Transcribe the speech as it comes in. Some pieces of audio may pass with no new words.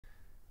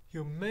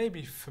You may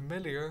be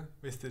familiar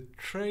with the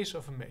trace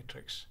of a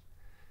matrix.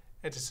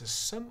 It is the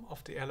sum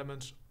of the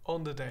elements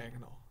on the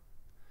diagonal.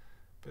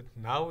 But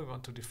now we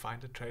want to define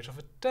the trace of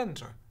a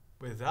tensor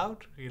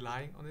without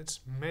relying on its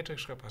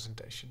matrix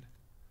representation.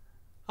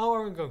 How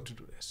are we going to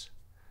do this?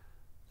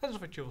 That is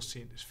what you will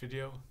see in this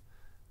video.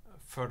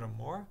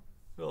 Furthermore,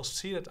 we will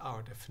see that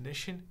our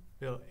definition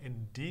will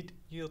indeed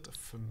yield a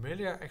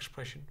familiar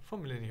expression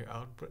from linear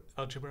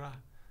algebra.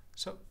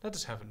 So let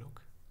us have a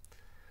look.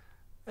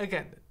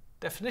 Again, the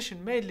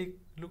definition may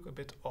look a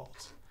bit odd.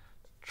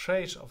 The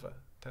trace of a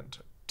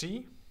tensor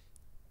T,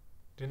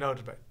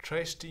 denoted by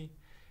trace T,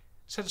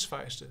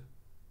 satisfies the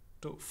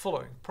two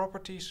following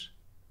properties,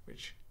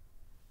 which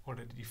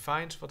already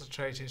defines what the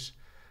trace is.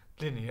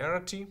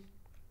 Linearity.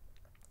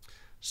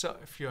 So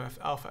if you have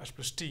alpha s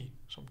plus t,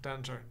 some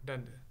tensor,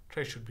 then the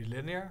trace should be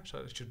linear, so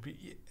it should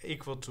be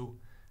equal to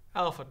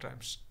alpha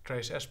times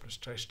trace s plus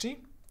trace t.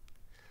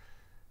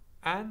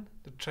 And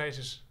the trace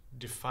is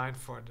defined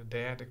for the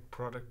dyadic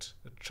product,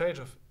 the trace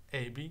of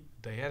AB,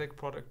 dyadic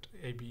product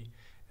AB,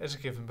 as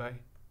given by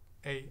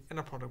A and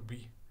a product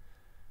B.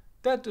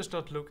 That does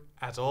not look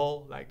at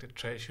all like the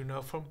trace you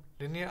know from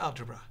linear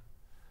algebra.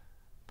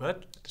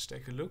 But let us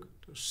take a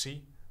look to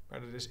see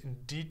whether this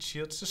indeed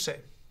yields the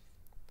same.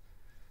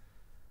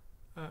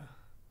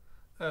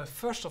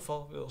 First of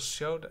all, we will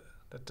show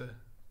that the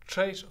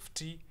trace of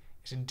T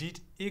is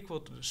indeed equal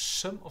to the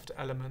sum of the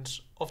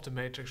elements of the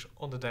matrix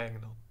on the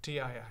diagonal,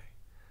 Tii.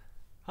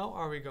 How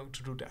are we going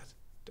to do that?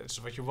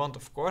 That's what you want,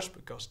 of course,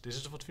 because this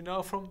is what we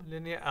know from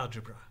linear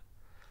algebra.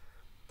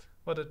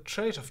 For the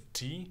trace of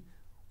T,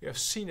 we have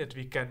seen that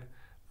we can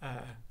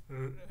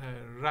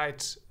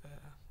write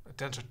a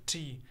tensor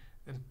T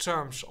in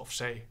terms of,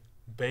 say,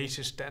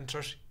 basis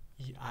tensors,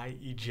 Ei,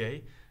 Ej.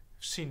 We've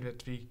seen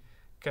that we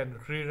can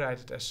rewrite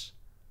it as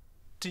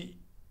T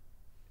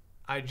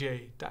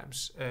Ij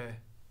times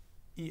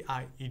Ei,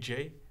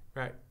 Ej,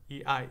 where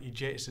Ei,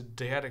 Ej is the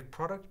dyadic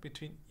product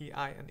between Ei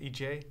and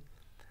Ej.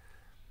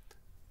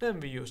 Then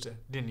we use the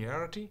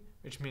linearity,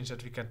 which means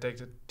that we can take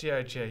the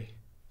Tij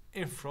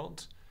in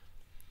front.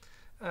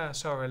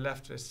 So we're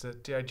left with the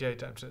Tij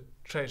times the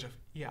trace of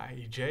Ei,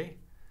 Ej.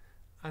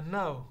 And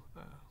now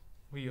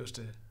we use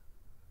the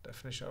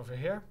definition over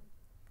here.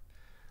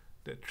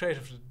 The trace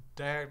of the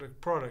dyadic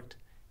product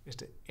is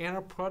the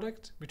inner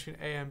product between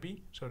A and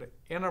B, so the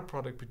inner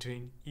product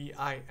between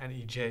Ei and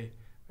Ej,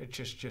 which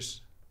is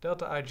just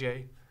delta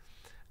Ij,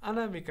 and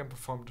then we can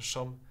perform the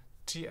sum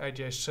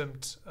Tij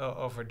summed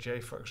over j,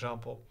 for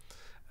example,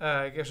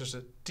 gives us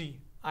a Tii.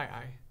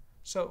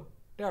 So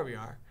there we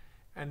are.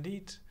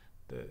 Indeed,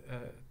 the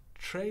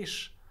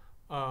trace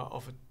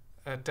of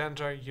a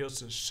tensor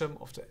yields the sum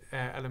of the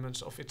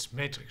elements of its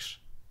matrix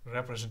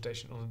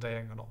representation on the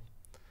diagonal.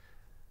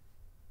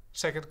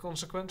 Second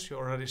consequence, you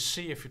already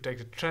see if you take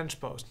the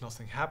transpose,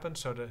 nothing happens,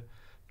 so the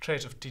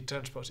trace of T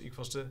transpose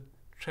equals the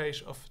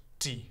trace of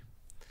T.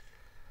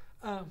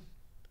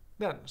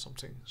 Then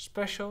something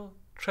special,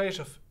 trace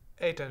of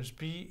A times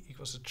B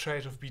equals the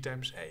trace of B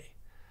times A.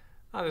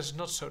 Now this is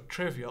not so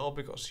trivial,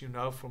 because you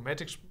know from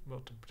matrix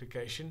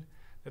multiplication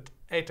that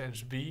A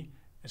times B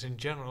is in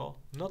general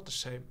not the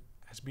same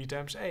as B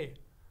times A.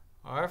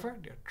 However,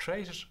 their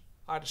traces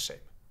are the same.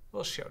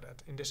 We'll show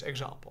that in this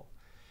example.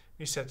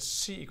 We set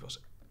C equals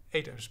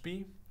A times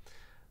B.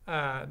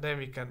 Then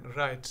we can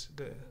write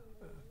the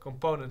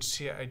component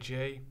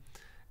Cij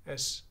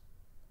as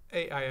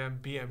AIM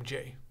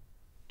BMJ,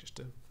 just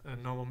a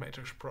normal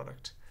matrix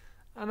product.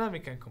 And then we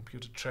can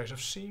compute the trace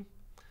of C.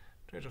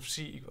 Trace of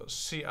C equals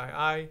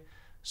Cii.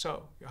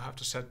 So you have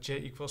to set j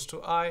equals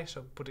to I.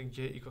 So putting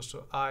j equals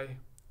to I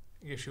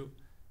gives you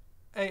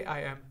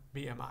AIM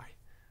BMI.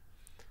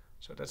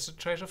 So that's the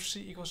trace of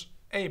C equals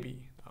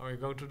AB. Now we're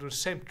going to do the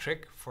same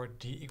trick for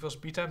D equals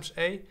B times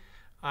A.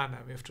 And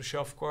we have to show,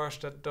 of course,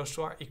 that those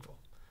two are equal.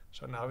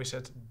 So now we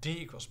set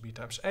D equals B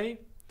times A.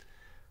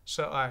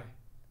 So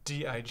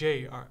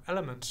Dij are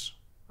elements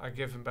are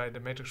given by the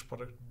matrix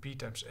product B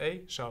times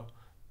A. So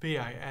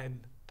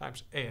Bin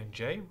times A and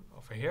J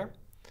over here.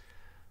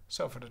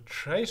 So for the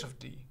trace of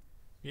D,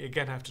 we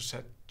again have to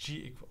set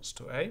G equals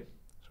to A.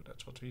 So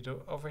that's what we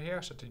do over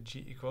here. Set the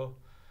G equal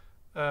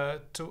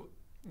to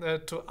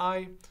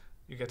I.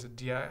 You get the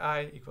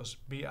Dii equals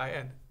Bin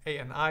A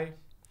and I.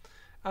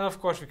 And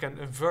of course we can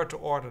invert the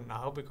order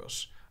now,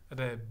 because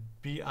the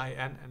Bin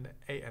and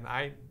the A and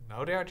I,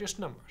 now they are just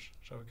numbers.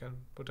 So we can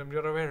put them the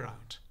other way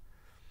around.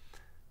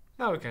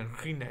 Now we can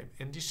rename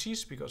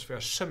indices, because we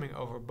are summing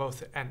over both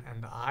the n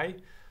and the I.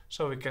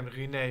 So we can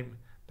rename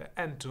the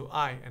n to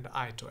I and the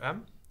I to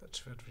m.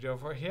 That's what we do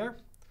over here.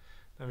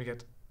 Then we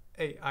get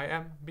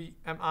AIM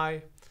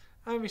BMI.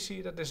 And we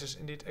see that this is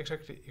indeed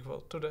exactly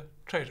equal to the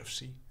trace of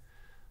C.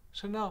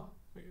 So now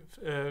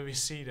we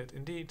see that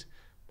indeed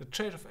the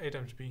trace of A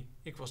times B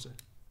equals the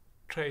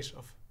trace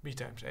of B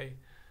times A.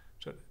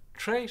 So the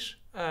trace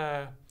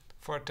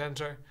for a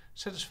tensor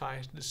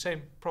satisfies the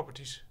same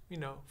properties we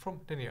know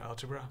from linear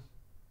algebra.